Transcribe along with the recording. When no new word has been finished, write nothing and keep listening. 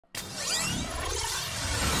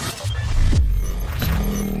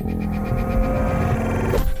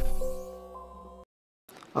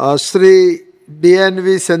Shri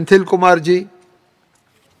DNV Senthil Kumar ji.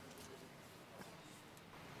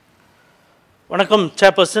 Vanakkam,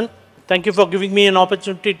 Chairperson. Thank you for giving me an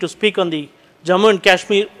opportunity to speak on the Jammu and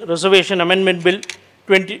Kashmir Reservation Amendment Bill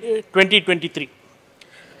 2023.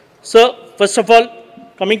 So, first of all,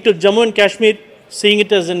 coming to Jammu and Kashmir, seeing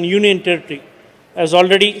it as a union territory, as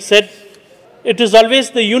already said, it is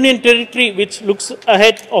always the union territory which looks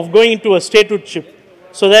ahead of going into a statehooship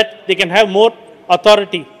so that they can have more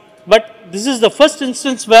authority. But this is the first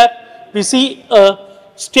instance where we see a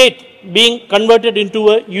state being converted into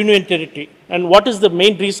a union territory. And what is the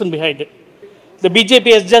main reason behind it? The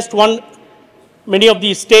BJP has just won many of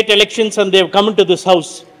these state elections and they have come into this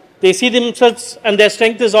house. They see themselves and their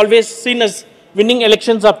strength is always seen as winning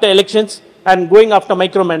elections after elections and going after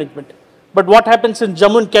micromanagement. But what happens in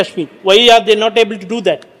Jammu and Kashmir? Why are they not able to do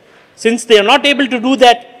that? Since they are not able to do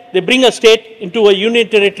that, they bring a state into a union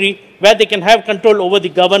territory where they can have control over the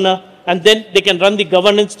governor and then they can run the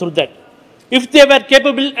governance through that. If they were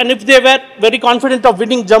capable and if they were very confident of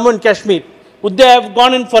winning Jammu and Kashmir, would they have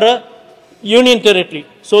gone in for a union territory?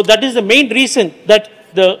 So that is the main reason that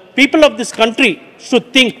the people of this country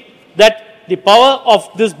should think that the power of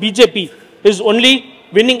this BJP is only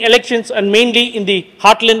winning elections and mainly in the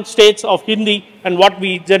heartland states of Hindi and what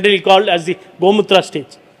we generally call as the Gaumutra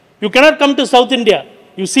states. You cannot come to South India.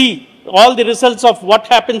 You see all the results of what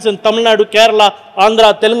happens in Tamil Nadu, Kerala,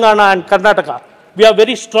 Andhra, Telangana and Karnataka. We are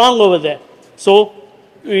very strong over there. So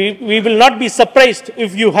we will not be surprised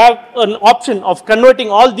if you have an option of converting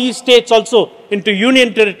all these states also into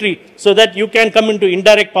union territory so that you can come into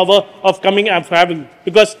indirect power of coming and having,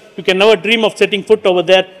 because you can never dream of setting foot over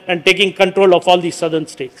there and taking control of all these southern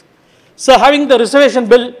states. So having the reservation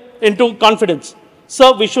bill into confidence.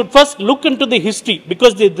 So we should first look into the history,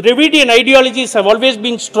 because the Dravidian ideologies have always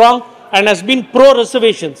been strong and has been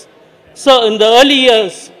pro-reservations. So in the early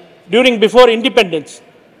years, before independence,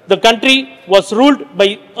 the country was ruled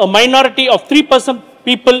by a minority of 3%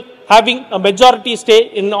 people having a majority stay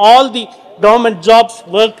in all the government jobs,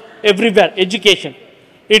 work, everywhere, education.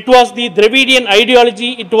 It was the Dravidian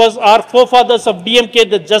ideology, it was our forefathers of DMK,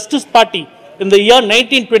 the Justice Party, in the year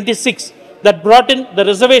 1926 that brought in the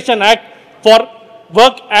Reservation Act for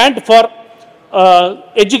work and for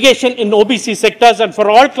education in OBC sectors and for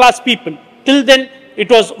all class people. Till then, it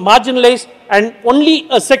was marginalized and only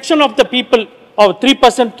a section of the people, or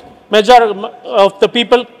 3% majority of the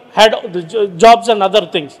people, had the jobs and other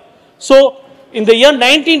things. So, in the year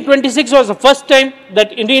 1926 was the first time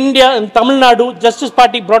that in India, in Tamil Nadu, Justice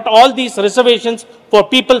Party brought all these reservations for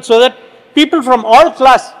people so that people from all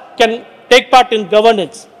class can take part in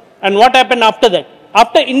governance. And what happened after that?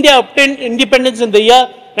 After India obtained independence in the year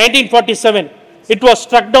 1947, it was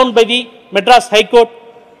struck down by the Madras High Court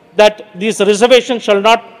that these reservations shall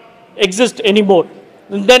not exist anymore.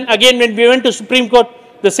 And then again when we went to Supreme Court,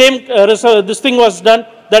 the same this thing was done,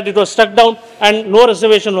 that it was struck down and no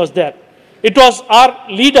reservation was there. It was our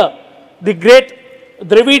leader, the great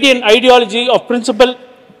Dravidian ideology of Principal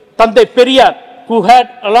Tandai Periyar, who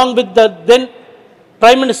had, along with the then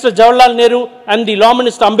Prime Minister Jawaharlal Nehru and the Law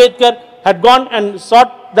Minister Ambedkar, had gone and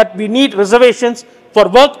sought that we need reservations for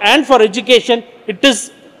work and for education. It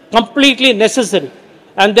is completely necessary.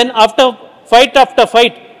 And then after fight,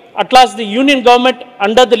 at last the union government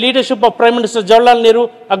under the leadership of Prime Minister Jawaharlal Nehru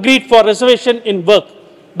agreed for reservation in work.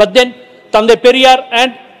 But then Tandai Periyar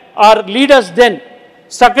and our leaders then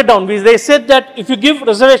struck it down. They said that if you give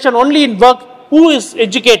reservation only in work, who is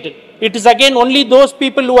educated? It is again only those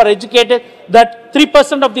people who are educated, that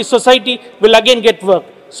 3% of the society will again get work.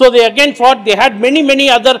 So they again fought, they had many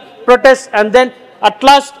other protests, and then at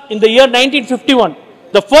last in the year 1951,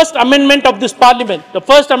 the first amendment of this parliament, the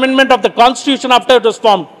first amendment of the constitution after it was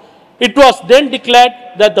formed, it was then declared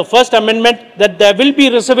that the first amendment, that there will be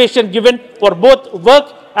reservation given for both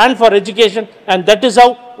work and for education, and that is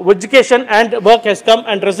how education and work has come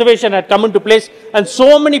and reservation had come into place, and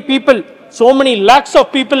so many people, so many lakhs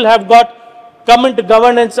of people have come into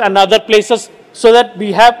governance and other places, so that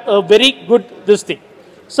we have a very good this thing.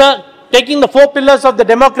 So, taking the 4 pillars of the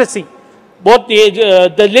democracy, both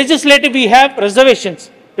the legislative we have reservations.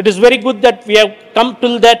 It is very good that we have come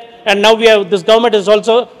till that, and now we have, this government has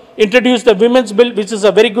also introduced the women's bill, which is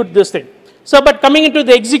a very good this thing. So, but coming into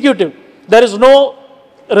the executive, there is no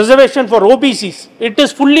reservation for OBCs. It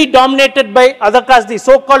is fully dominated by other castes, the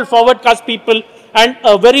so-called forward caste people, and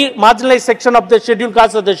a very marginalized section of the scheduled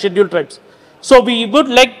castes or the scheduled tribes. So we would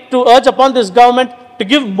like to urge upon this government to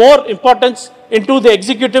give more importance into the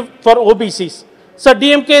executive for OBCs. So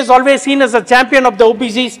DMK is always seen as a champion of the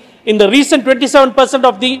OBCs. In the recent 27%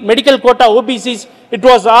 of the medical quota OBCs, it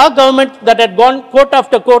was our government that had gone court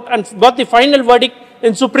after court and got the final verdict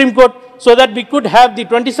in Supreme Court so that we could have the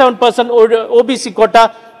 27% OBC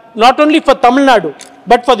quota, not only for Tamil Nadu,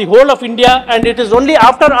 but for the whole of India. And it is only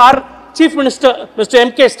after our Chief Minister, Mr.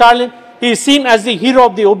 M.K. Stalin, he is seen as the hero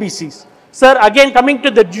of the OBCs. Sir, again coming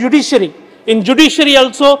to the judiciary. In judiciary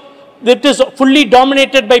also, it is fully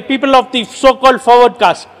dominated by people of the so-called forward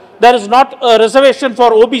caste. There is not a reservation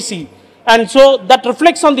for OBC. And so that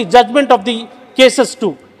reflects on the judgment of the cases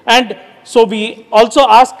too. And so we also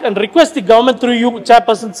ask and request the government through you,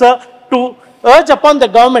 Chairperson, sir, to urge upon the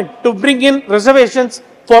government to bring in reservations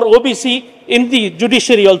for OBC in the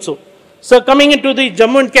judiciary also. So coming into the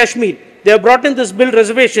Jammu and Kashmir, they have brought in this bill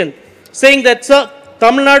reservation saying that, sir,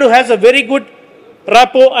 Tamil Nadu has a very good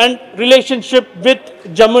rapport and relationship with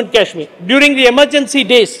Jammu and Kashmir. During the emergency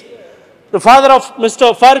days, the father of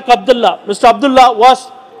Mr. Farooq Abdullah, Mr. Abdullah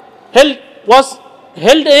was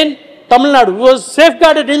held in Tamil Nadu. He was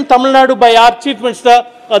safeguarded in Tamil Nadu by our Chief Minister,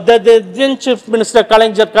 the then Chief Minister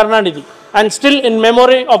Karunanidhi. And still in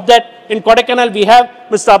memory of that, in Kodaikanal, we have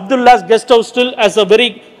Mr. Abdullah's guest house still as a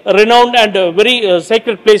very renowned and very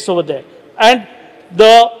sacred place over there. And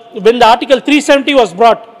when the Article 370 was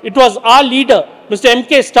brought, it was our leader, Mr.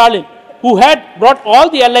 M.K. Stalin, who had brought all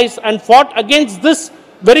the allies and fought against this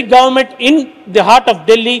very government in the heart of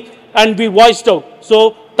Delhi, and we voiced out.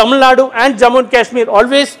 So Tamil Nadu and Jammu and Kashmir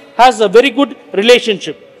always has a very good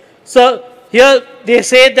relationship. So here they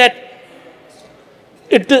say that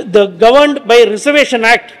the governed by Reservation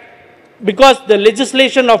Act because the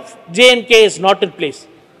legislation of J&K is not in place.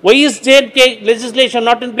 Why is J&K legislation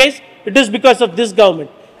not in place? It is because of this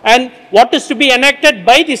government. And what is to be enacted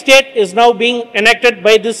by the state is now being enacted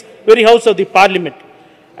by this very house of the parliament.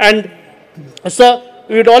 And sir,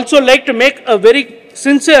 we would also like to make a very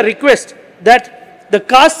sincere request that the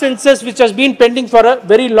caste census, which has been pending for a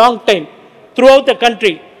very long time throughout the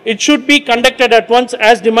country, it should be conducted at once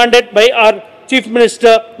as demanded by our Chief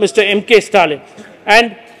Minister, Mr. M.K. Stalin.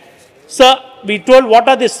 And sir, we told what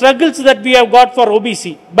are the struggles that we have got for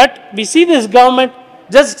OBC. But we see this government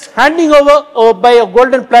just handing over by a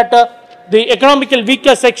golden platter the economically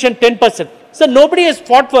weaker section 10%. So nobody has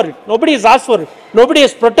fought for it. Nobody has asked for it. Nobody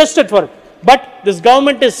has protested for it. But this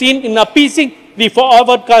government is seen in appeasing the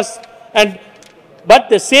forward caste. But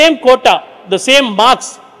the same quota, the same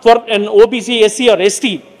marks for an OBC, SC or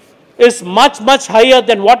ST is much, much higher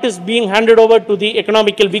than what is being handed over to the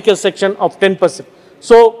economically weaker section of 10%.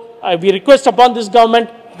 So we request upon this government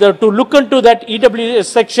to look into that EWS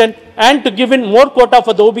section and to give in more quota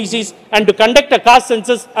for the OBCs and to conduct a caste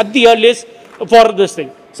census at the earliest for this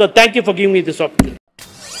thing. So thank you for giving me this opportunity.